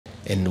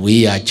And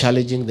we are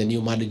challenging the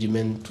new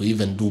management to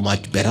even do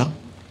much better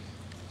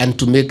and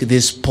to make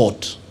this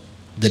port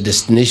the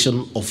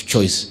destination of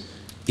choice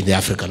in the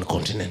African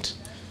continent,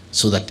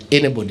 so that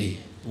anybody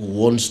who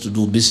wants to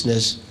do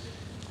business,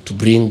 to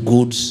bring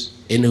goods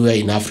anywhere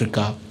in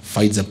Africa,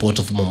 finds the port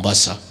of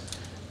Mombasa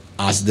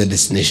as the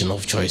destination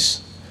of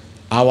choice.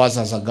 Ours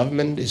as a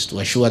government is to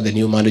assure the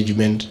new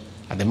management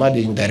and the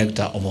managing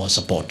director of our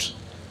support.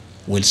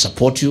 We'll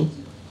support you,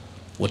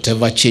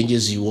 whatever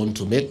changes you want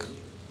to make,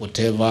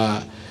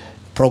 whatever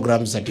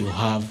programs that you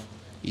have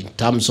in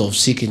terms of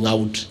seeking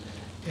out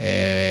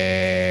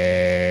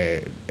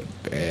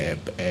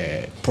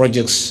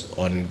projects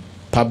on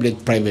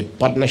public-private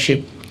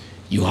partnership.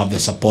 You have the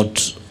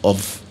support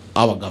of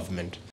our government.